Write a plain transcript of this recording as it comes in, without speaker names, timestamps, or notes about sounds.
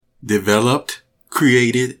Developed,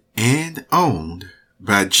 created, and owned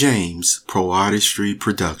by James Pro Artistry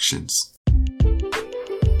Productions.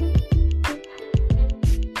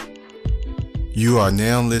 You are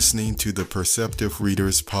now listening to the Perceptive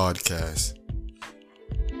Readers Podcast.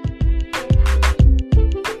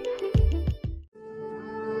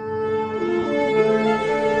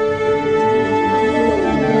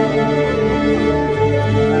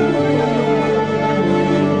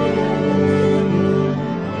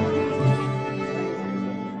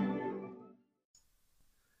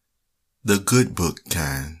 The good book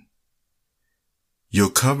kind. Your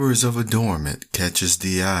cover is of adornment catches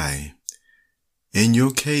the eye. In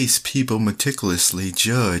your case, people meticulously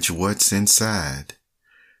judge what's inside.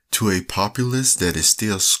 To a populace that is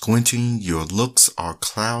still squinting, your looks are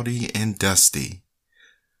cloudy and dusty,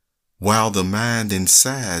 while the mind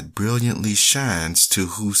inside brilliantly shines to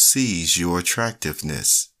who sees your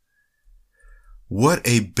attractiveness. What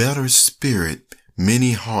a better spirit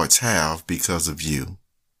many hearts have because of you.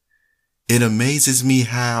 It amazes me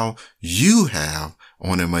how you have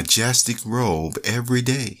on a majestic robe every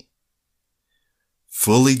day,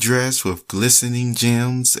 fully dressed with glistening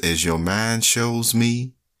gems as your mind shows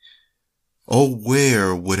me. Oh,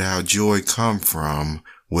 where would our joy come from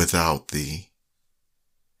without thee?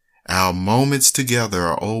 Our moments together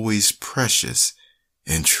are always precious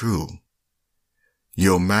and true.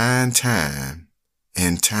 Your mind time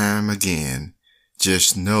and time again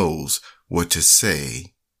just knows what to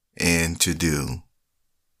say and to do.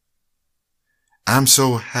 I'm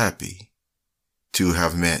so happy to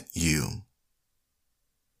have met you.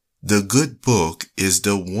 The good book is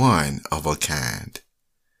the one of a kind.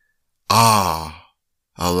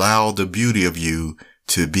 Allow the beauty of you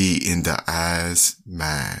to be in the eye's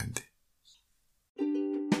mind.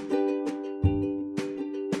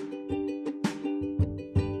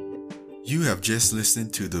 You have just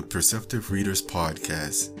listened to the Perceptive Readers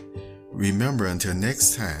Podcast. Remember, until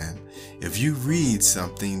next time, if you read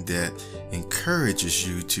something that encourages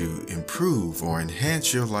you to improve or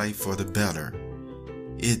enhance your life for the better,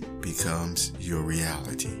 it becomes your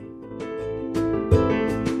reality.